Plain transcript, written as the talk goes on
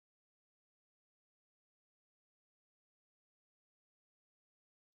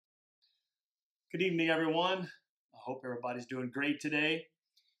Good evening, everyone. I hope everybody's doing great today.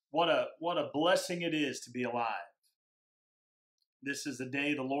 What a blessing it is to be alive. This is the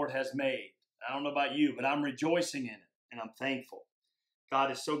day the Lord has made. I don't know about you, but I'm rejoicing in it, and I'm thankful.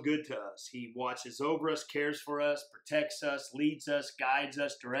 God is so good to us. He watches over us, cares for us, protects us, leads us, guides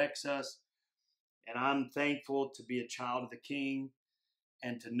us, directs us. And I'm thankful to be a child of the King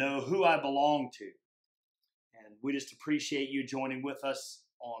and to know who I belong to. And we just appreciate you joining with us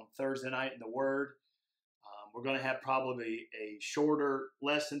on Thursday night in the Word. We're going to have probably a shorter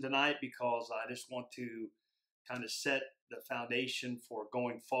lesson tonight because I just want to kind of set the foundation for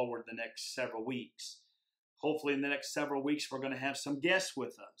going forward the next several weeks. Hopefully in the next several weeks, we're going to have some guests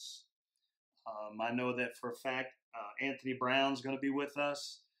with us. I know that for a fact, Anthony Brown's going to be with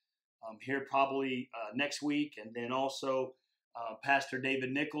us here probably next week. And then also Pastor David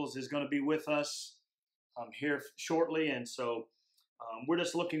Nichols is going to be with us here shortly. And so we're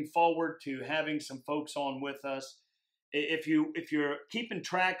just looking forward to having some folks on with us. If you're keeping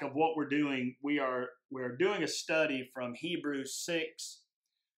track of what we're doing, we're doing a study from Hebrews 6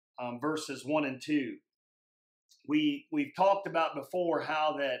 verses 1 and 2. We've talked about before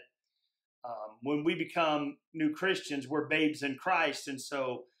how that when we become new Christians, we're babes in Christ, and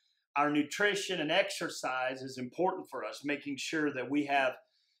so our nutrition and exercise is important for us, making sure that we have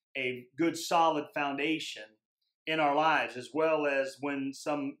a good solid foundation in our lives, as well as when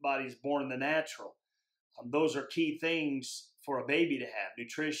somebody's born in the natural. Those are key things for a baby to have,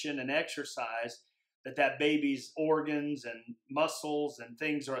 nutrition and exercise, that baby's organs and muscles and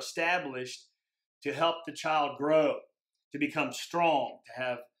things are established to help the child grow, to become strong, to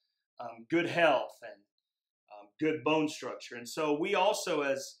have good health and good bone structure. And so we also,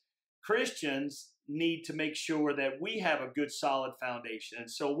 as Christians, need to make sure that we have a good solid foundation. And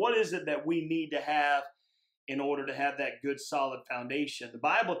so what is it that we need to have in order to have that good solid foundation? The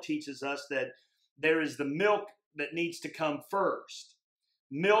Bible teaches us that there is the milk that needs to come first,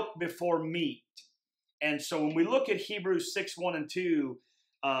 milk before meat. And so when we look at Hebrews 6, 1 and 2,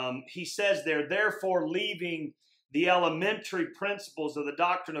 he says there, therefore leaving the elementary principles of the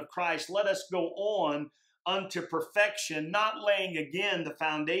doctrine of Christ, let us go on unto perfection, not laying again the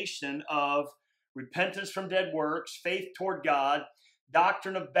foundation of repentance from dead works, faith toward God,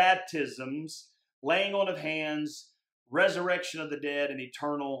 doctrine of baptisms, laying on of hands, resurrection of the dead, and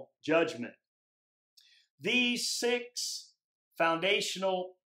eternal judgment. These 6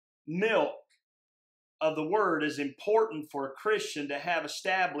 foundational milk of the Word is important for a Christian to have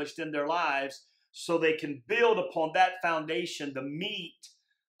established in their lives so they can build upon that foundation, the meat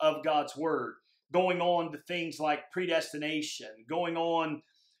of God's Word, going on to things like predestination, going on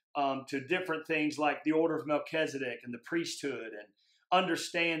to different things like the order of Melchizedek and the priesthood and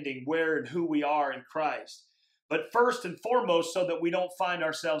understanding where and who we are in Christ. But first and foremost, so that we don't find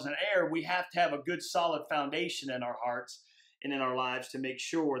ourselves in error, we have to have a good solid foundation in our hearts and in our lives to make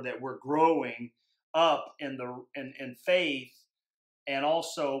sure that we're growing up in faith, and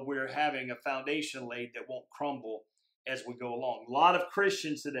also we're having a foundation laid that won't crumble as we go along. A lot of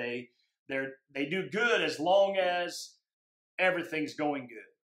Christians today, they do good as long as everything's going good.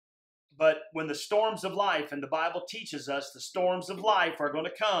 But when the storms of life, and the Bible teaches us the storms of life are going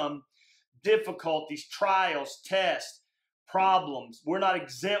to come, difficulties, trials, tests, problems, we're not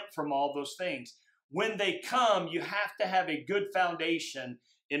exempt from all those things. When they come, you have to have a good foundation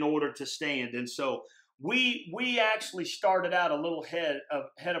in order to stand. And so we actually started out a little ahead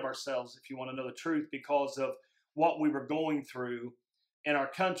of ourselves, if you want to know the truth, because of what we were going through in our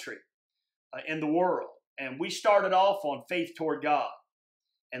country, in the world. And we started off on faith toward God.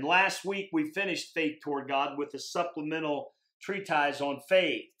 And last week we finished Faith Toward God with a supplemental treatise on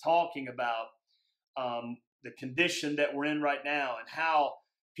faith, talking about the condition that we're in right now and how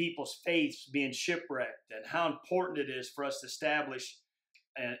people's faith's being shipwrecked and how important it is for us to establish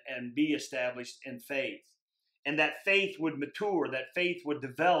and be established in faith. And that faith would mature, that faith would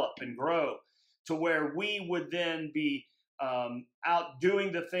develop and grow to where we would then be out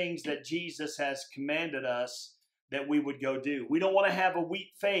doing the things that Jesus has commanded us that we would go do. We don't want to have a weak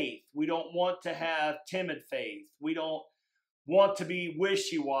faith. We don't want to have timid faith. We don't want to be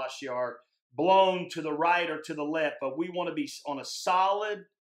wishy-washy or blown to the right or to the left, but we want to be on a solid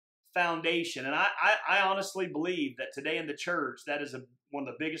foundation. And I honestly believe that today in the church, that is one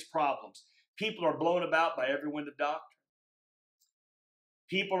of the biggest problems. People are blown about by every wind of doctrine.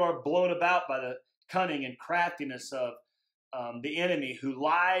 People are blown about by the cunning and craftiness of the enemy who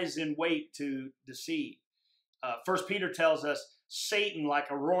lies in wait to deceive. 1 Peter tells us, Satan,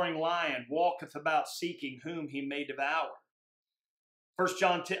 like a roaring lion, walketh about seeking whom he may devour.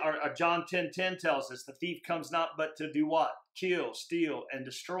 John 10:10 tells us, the thief comes not but to do what? Kill, steal, and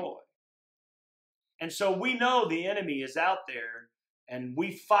destroy. And so we know the enemy is out there, and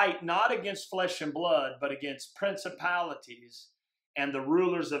we fight not against flesh and blood, but against principalities and the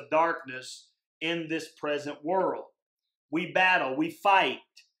rulers of darkness in this present world. We battle, we fight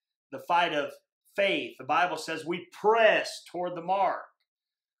the fight of faith. The Bible says we press toward the mark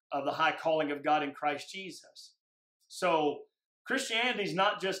of the high calling of God in Christ Jesus. So Christianity is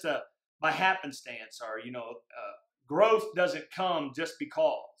not just by happenstance, or growth doesn't come just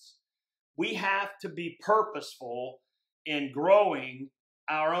because. We have to be purposeful in growing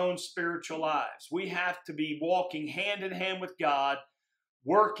our own spiritual lives. We have to be walking hand in hand with God,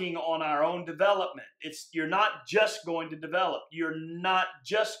 working on our own development. You're not just going to develop. You're not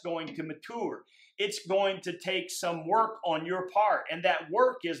just going to mature. It's going to take some work on your part. And that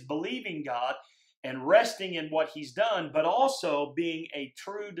work is believing God and resting in what He's done, but also being a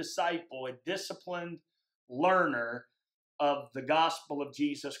true disciple, a disciplined learner of the gospel of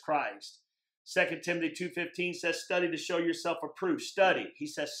Jesus Christ. 2 Timothy 2:15 says, study to show yourself approved. Study. He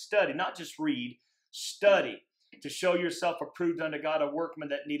says study, not just read. Study to show yourself approved unto God, a workman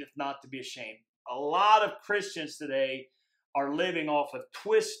that needeth not to be ashamed. A lot of Christians today are living off of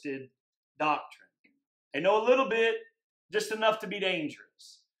twisted doctrine. They know a little bit, just enough to be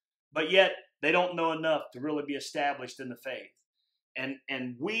dangerous, but yet they don't know enough to really be established in the faith.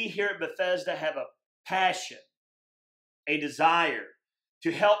 And we here at Bethesda have a passion, a desire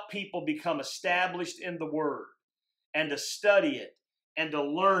to help people become established in the Word, and to study it, and to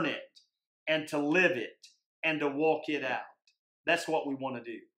learn it, and to live it, and to walk it out. That's what we want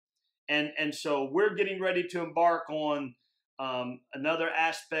to do. And so we're getting ready to embark on another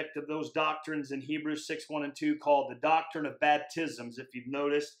aspect of those doctrines in Hebrews 6:1-2 called the doctrine of baptisms. If you've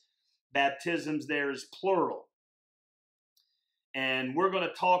noticed, baptisms there is plural. And we're going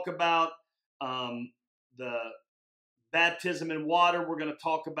to talk about the baptism in water. We're going to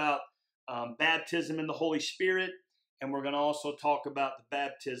talk about baptism in the Holy Spirit. And we're going to also talk about the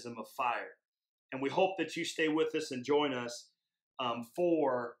baptism of fire. And we hope that you stay with us and join us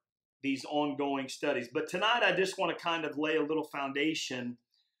for these ongoing studies. But tonight, I just want to kind of lay a little foundation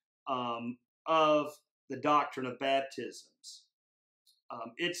of the doctrine of baptisms.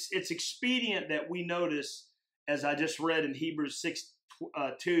 It's expedient that we notice, as I just read in Hebrews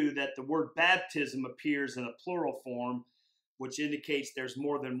 6:2, that the word baptism appears in a plural form, which indicates there's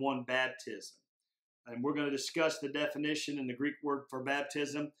more than one baptism. And we're going to discuss the definition in the Greek word for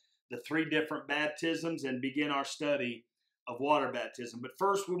baptism, the 3 different baptisms, and begin our study of water baptism. But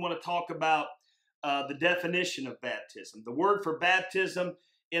first, we want to talk about the definition of baptism. The word for baptism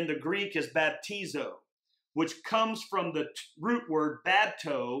in the Greek is baptizo, which comes from the root word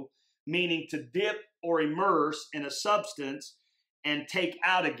bapto, meaning to dip or immerse in a substance and take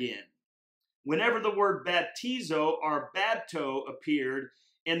out again. Whenever the word baptizo or bapto appeared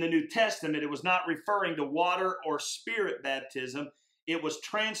in the New Testament, it was not referring to water or spirit baptism. It was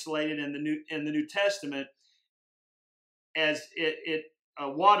translated in the New Testament as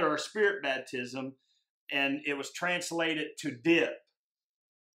water or spirit baptism, and it was translated to dip.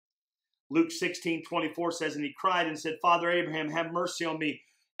 Luke 16:24 says, and he cried and said, Father Abraham, have mercy on me,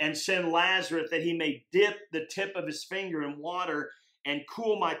 and send Lazarus that he may dip the tip of his finger in water and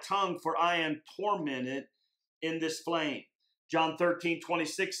cool my tongue, for I am tormented in this flame. John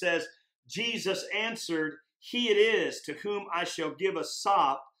 13:26 says, Jesus answered, he it is to whom I shall give a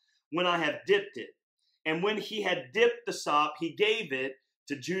sop when I have dipped it. And when he had dipped the sop, he gave it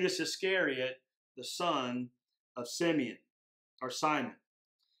to Judas Iscariot, the son of Simon.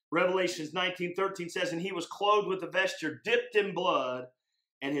 Revelations 19:13 says, and he was clothed with a vesture dipped in blood,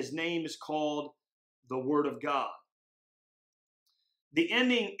 and his name is called the Word of God. The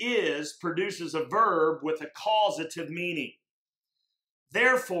ending is produces a verb with a causative meaning.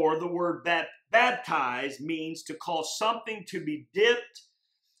 Therefore, the word baptize means to cause something to be dipped.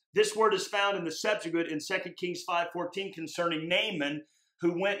 This word is found in the Septuagint in 2 Kings 5:14 concerning Naaman,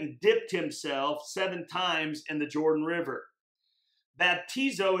 who went and dipped himself 7 times in the Jordan River.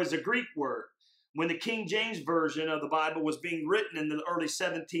 Baptizo is a Greek word. When the King James Version of the Bible was being written in the early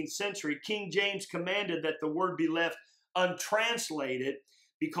 17th century, King James commanded that the word be left untranslated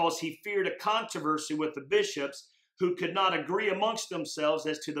because he feared a controversy with the bishops who could not agree amongst themselves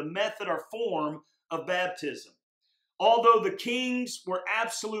as to the method or form of baptism. Although the kings were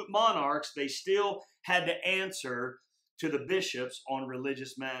absolute monarchs, they still had to answer to the bishops on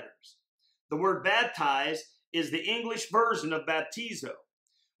religious matters. The word baptize is the English version of baptizo.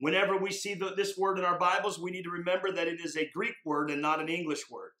 Whenever we see this word in our Bibles, we need to remember that it is a Greek word and not an English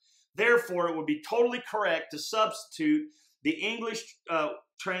word. Therefore, it would be totally correct to substitute the English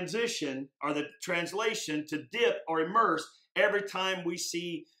transition or the translation to dip or immerse every time we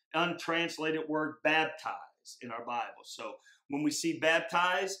see untranslated word baptize in our Bible. So when we see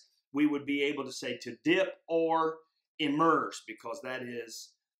baptize, we would be able to say to dip or immerse, because that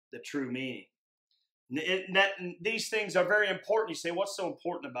is the true meaning. These things are very important. You say, what's so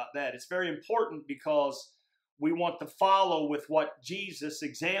important about that? It's very important because we want to follow with what Jesus'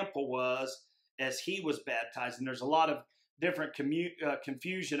 example was as he was baptized. And there's a lot of different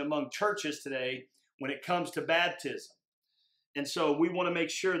confusion among churches today when it comes to baptism. And so we want to make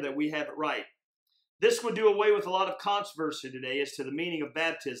sure that we have it right. This would do away with a lot of controversy today as to the meaning of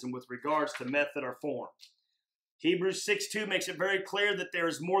baptism with regards to method or form. Hebrews 6:2 makes it very clear that there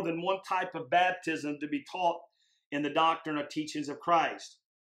is more than one type of baptism to be taught in the doctrine or teachings of Christ.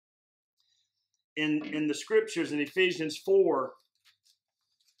 In the scriptures, in Ephesians 4,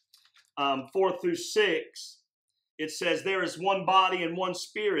 4-6, it says, there is one body and one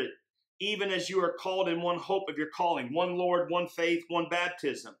spirit, even as you are called in one hope of your calling, one Lord, one faith, one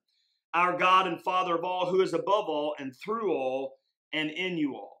baptism. Our God and Father of all, who is above all and through all and in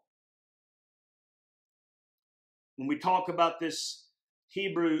you all. When we talk about this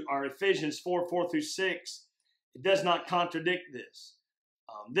Ephesians 4, 4-6, it does not contradict this.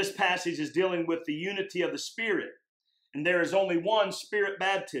 This passage is dealing with the unity of the Spirit, and there is only one Spirit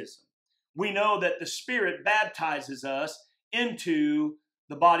baptism. We know that the Spirit baptizes us into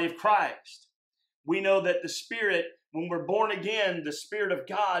the body of Christ. We know that the Spirit, when we're born again, the Spirit of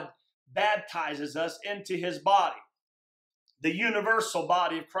God baptizes us into his body, the universal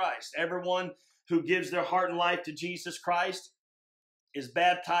body of Christ. Everyone who gives their heart and life to Jesus Christ is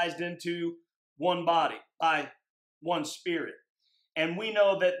baptized into one body by one Spirit. And we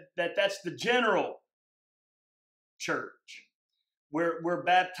know that that's the general church. We're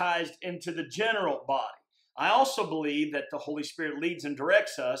baptized into the general body. I also believe that the Holy Spirit leads and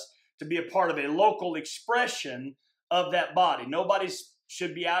directs us to be a part of a local expression of that body. Nobody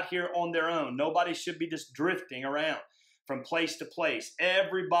should be out here on their own. Nobody should be just drifting around from place to place.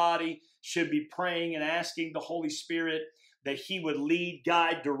 Everybody should be praying and asking the Holy Spirit that he would lead,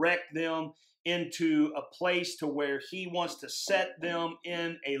 guide, direct them into a place to where he wants to set them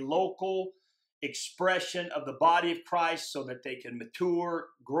in a local expression of the body of Christ so that they can mature,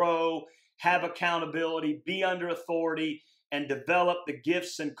 grow, have accountability, be under authority, and develop the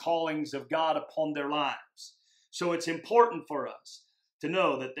gifts and callings of God upon their lives. So it's important for us to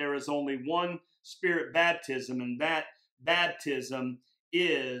know that there is only one Spirit baptism, and that baptism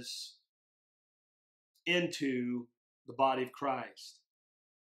is into the body of Christ.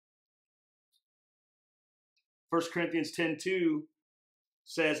 1 Corinthians 10:2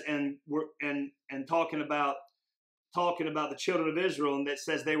 says, and talking about the children of Israel, and that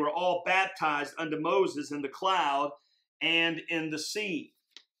says they were all baptized unto Moses in the cloud and in the sea.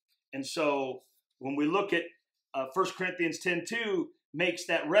 And so when we look at 1 Corinthians 10:2 makes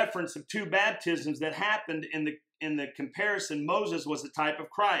that reference of two baptisms that happened in the comparison. Moses was the type of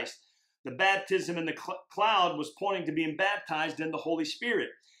Christ. The baptism in the cloud was pointing to being baptized in the Holy Spirit.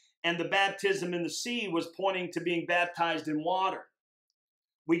 And the baptism in the sea was pointing to being baptized in water.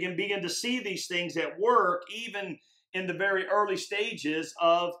 We can begin to see these things at work even in the very early stages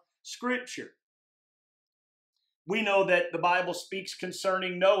of Scripture. We know that the Bible speaks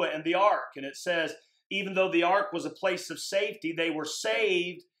concerning Noah and the ark, and it says, even though the ark was a place of safety, they were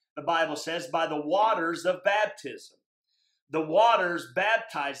saved, the Bible says, by the waters of baptism. The waters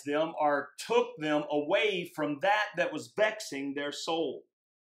baptized them or took them away from that was vexing their soul.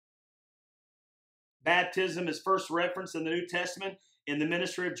 Baptism is first referenced in the New Testament in the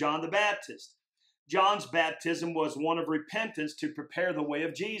ministry of John the Baptist. John's baptism was one of repentance to prepare the way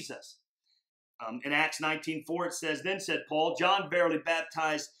of Jesus. In Acts 19:4 it says, then said Paul, John verily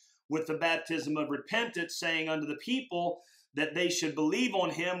baptized with the baptism of repentance, saying unto the people that they should believe on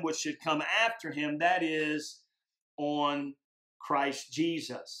him which should come after him, that is, on Christ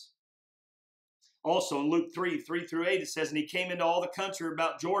Jesus. Also in Luke 3:3-8, it says, and he came into all the country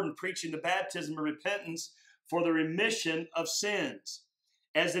about Jordan, preaching the baptism of repentance for the remission of sins.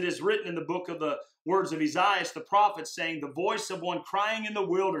 As it is written in the book of the words of Isaiah the prophet, saying, the voice of one crying in the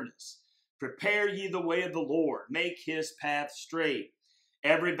wilderness, prepare ye the way of the Lord, make his path straight.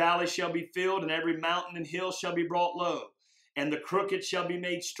 Every valley shall be filled, and every mountain and hill shall be brought low. And the crooked shall be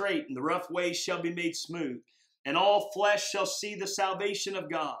made straight, and the rough ways shall be made smooth. And all flesh shall see the salvation of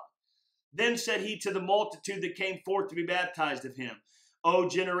God. Then said he to the multitude that came forth to be baptized of him, O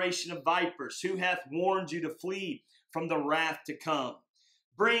generation of vipers, who hath warned you to flee from the wrath to come?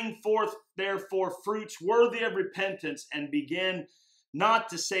 Bring forth therefore fruits worthy of repentance, and begin not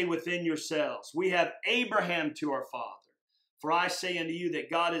to say within yourselves, we have Abraham to our father. For I say unto you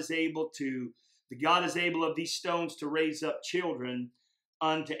that God is able of these stones to raise up children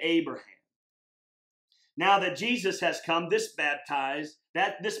unto Abraham. Now that Jesus has come, this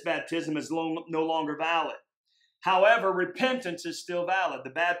baptism is no longer valid. However, repentance is still valid. The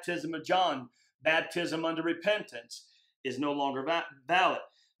baptism of John, baptism unto repentance, is no longer valid.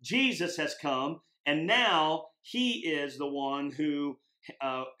 Jesus has come, and now he is the one who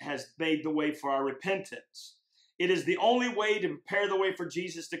has made the way for our repentance. It is the only way to prepare the way for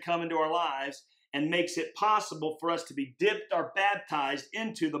Jesus to come into our lives and makes it possible for us to be dipped or baptized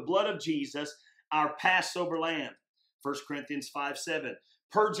into the blood of Jesus, our Passover lamb. 1 Corinthians 5:7.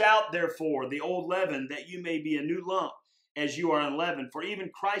 Purge out, therefore, the old leaven, that you may be a new lump, as you are unleavened. For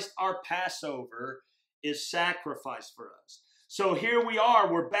even Christ our Passover is sacrificed for us. So here we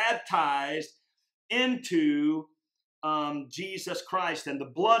are, we're baptized into Jesus Christ, and the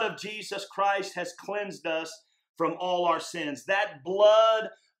blood of Jesus Christ has cleansed us from all our sins. That blood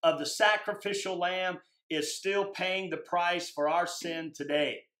of the sacrificial lamb is still paying the price for our sin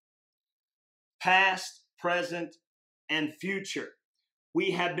today. Past, present, and future.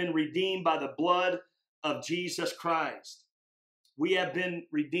 We have been redeemed by the blood of Jesus Christ. We have been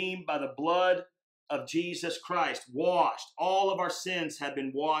redeemed by the blood of Jesus Christ. Washed. All of our sins have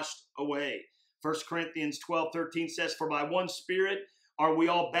been washed away. 1 Corinthians 12:13 says, for by one Spirit are we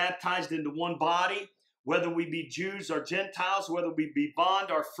all baptized into one body, whether we be Jews or Gentiles, whether we be bond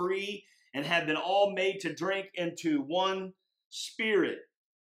or free, and have been all made to drink into one Spirit.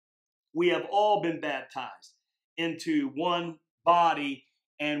 We have all been baptized into one body,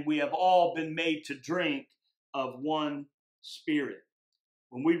 and we have all been made to drink of one Spirit.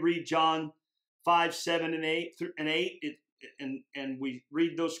 When we read John 5:7 and 8, and we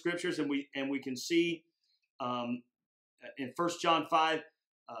read those scriptures, and we can see in 1 John 5,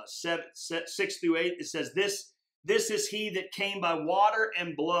 6 through 8, it says, This is he that came by water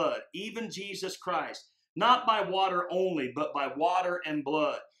and blood, even Jesus Christ, not by water only, but by water and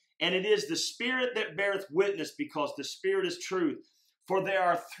blood. And it is the Spirit that beareth witness, because the Spirit is truth. For there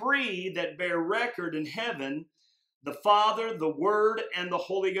are three that bear record in heaven, the Father, the Word, and the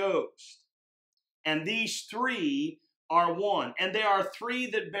Holy Ghost. And these three are one. And there are three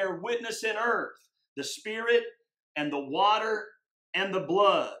that bear witness in earth, the Spirit, and the water, and the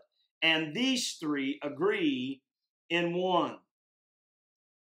blood. And these three agree in one.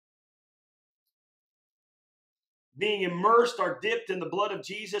 Being immersed or dipped in the blood of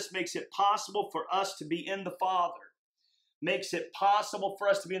Jesus makes it possible for us to be in the Father. Makes it possible for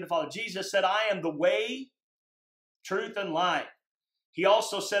us to be in the Father. Jesus said, I am the way, truth, and life. He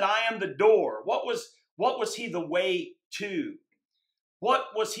also said, I am the door. What was he the way to?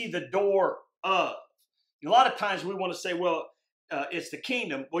 What was he the door of? A lot of times we want to say, well, it's the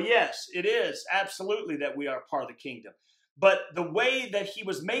kingdom. Well, yes, it is absolutely that we are part of the kingdom. But the way that he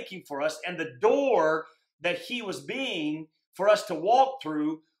was making for us, and the door that he was being for us to walk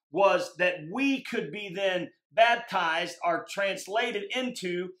through, was that we could be then baptized or translated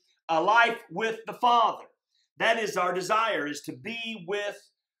into a life with the Father. That is our desire, is to be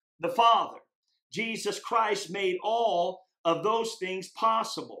with the Father. Jesus Christ made all of those things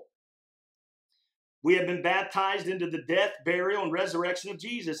possible. We have been baptized into the death, burial, and resurrection of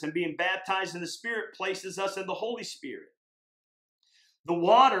Jesus, and being baptized in the Spirit places us in the Holy Spirit. The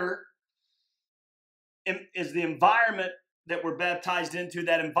water is the environment that we're baptized into.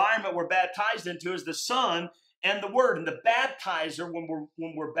 That environment we're baptized into is the Son and the Word. And the baptizer,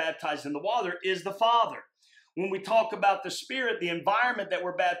 when we're baptized in the water, is the Father. When we talk about the Spirit, the environment that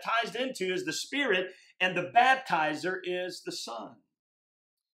we're baptized into is the Spirit, and the baptizer is the Son.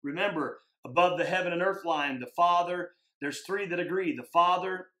 Remember, above the heaven and earth line, the Father, there's three that agree: the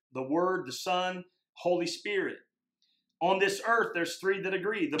Father, the Word, the Son, Holy Spirit. On this earth, there's three that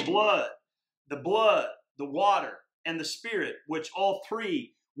agree: the blood, the water, and the Spirit, which all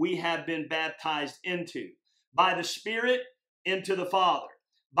three we have been baptized into. By the Spirit, into the Father.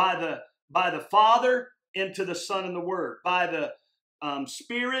 By the Father, into the Son and the Word. By the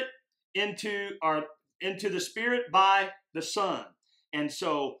Spirit, into the Spirit, by the Son. And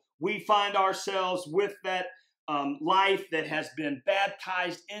so we find ourselves with that life that has been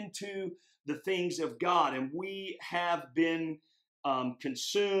baptized into the things of God. And we have been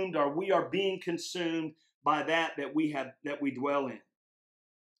consumed, or we are being consumed by that we dwell in.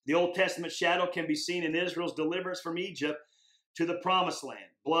 The Old Testament shadow can be seen in Israel's deliverance from Egypt to the promised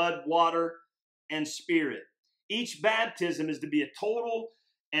land: blood, water, and Spirit. Each baptism is to be a total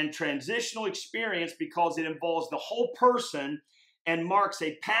and transitional experience, because it involves the whole person and marks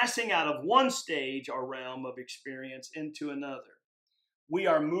a passing out of one stage or realm of experience into another. We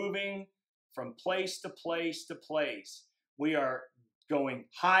are moving from place to place to place. We are going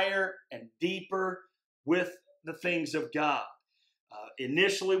higher and deeper with the things of God.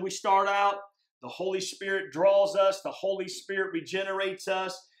 Initially, we start out, the Holy Spirit draws us, the Holy Spirit regenerates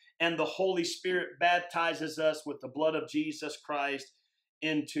us, and the Holy Spirit baptizes us with the blood of Jesus Christ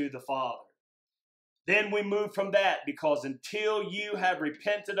into the Father. Then we move from that, because until you have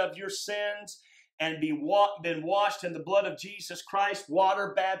repented of your sins and been washed in the blood of Jesus Christ,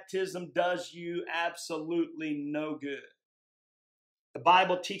 water baptism does you absolutely no good. The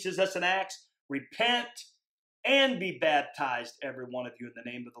Bible teaches us in Acts, repent and be baptized, every one of you, in the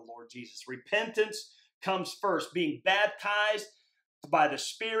name of the Lord Jesus. Repentance comes first. Being baptized by the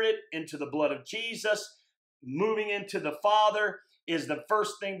Spirit into the blood of Jesus, moving into the Father, is the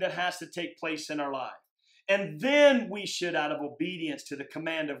first thing that has to take place in our life. And then we should, out of obedience to the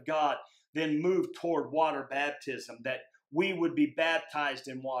command of God, then move toward water baptism, that we would be baptized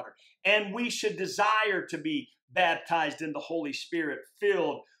in water. And we should desire to be baptized in the Holy Spirit,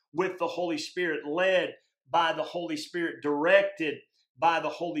 filled with the Holy Spirit, led by the Holy Spirit, directed by the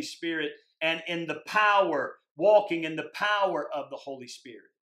Holy Spirit, and in the power, walking in the power of the Holy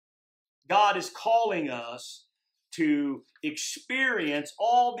Spirit. God is calling us to experience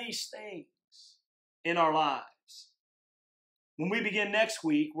all these things in our lives. When we begin next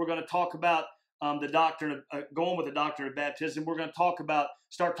week, we're going to talk about the doctrine of going with the doctrine of baptism. We're going to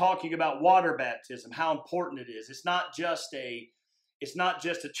start talking about water baptism, how important it is. It's not just a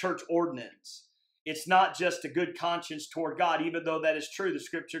church ordinance. It's not just a good conscience toward God, even though that is true. The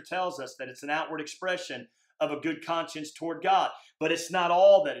Scripture tells us that it's an outward expression of a good conscience toward God, but it's not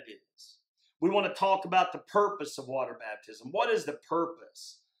all that it is. We want to talk about the purpose of water baptism. What is the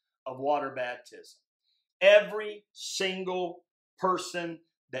purpose of water baptism? Every single person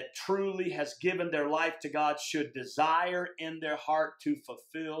that truly has given their life to God should desire in their heart to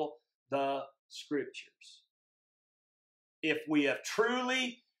fulfill the Scriptures. If we have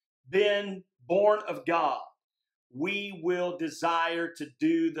truly been born of God, we will desire to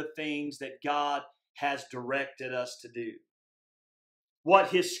do the things that God has directed us to do, what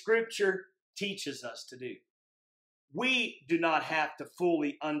His Scripture teaches us to do. We do not have to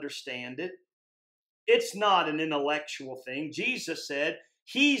fully understand it. It's not an intellectual thing. Jesus said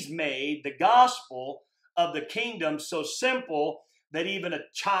He's made the gospel of the kingdom so simple that even a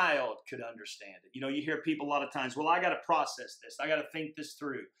child could understand it. You know, you hear people a lot of times, well, I got to process this. I got to think this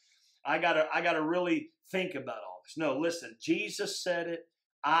through. I got to really think about all this. No, listen, Jesus said it.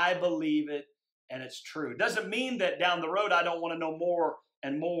 I believe it, and it's true. It doesn't mean that down the road I don't want to know more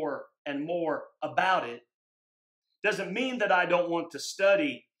and more and more about it. It doesn't mean that I don't want to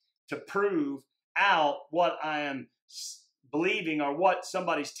study to prove out what I am believing or what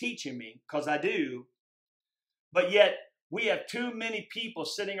somebody's teaching me, because I do. But yet we have too many people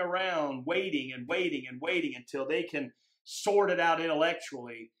sitting around waiting and waiting and waiting until they can sort it out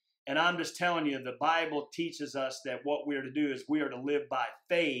intellectually. And I'm just telling you, the Bible teaches us that what we are to do is we are to live by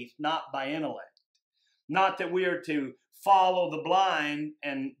faith, not by intellect. Not that we are to follow the blind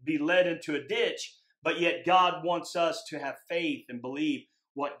and be led into a ditch, but yet God wants us to have faith and believe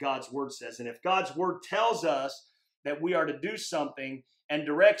what God's Word says. And if God's Word tells us that we are to do something and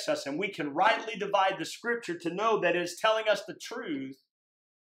directs us, and we can rightly divide the Scripture to know that it is telling us the truth,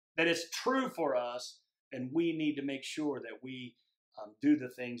 that it's true for us, then we need to make sure that we do the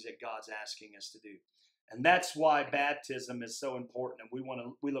things that God's asking us to do. And that's why baptism is so important,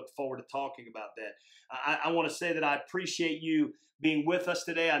 and we look forward to talking about that. I want to say that I appreciate you being with us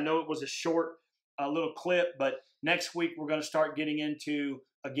today. I know it was a short little clip, but next week we're going to start getting into,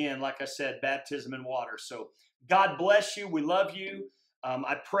 again, like I said, baptism in water. So God bless you. We love you.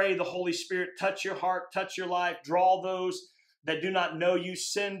 I pray the Holy Spirit touch your heart, touch your life, draw those that do not know you,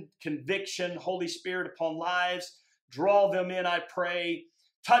 send conviction, Holy Spirit, upon lives. Draw them in, I pray.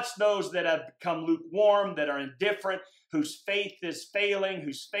 Touch those that have become lukewarm, that are indifferent, whose faith is failing,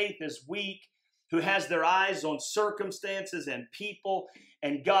 whose faith is weak, who has their eyes on circumstances and people.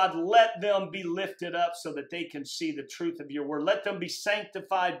 And God, let them be lifted up so that they can see the truth of your word. Let them be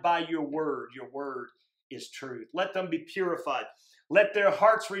sanctified by your word. Your word is truth. Let them be purified. Let their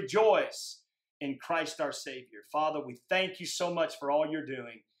hearts rejoice in Christ our Savior. Father, we thank you so much for all you're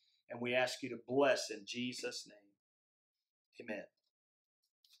doing, and we ask you to bless in Jesus' name. Amen.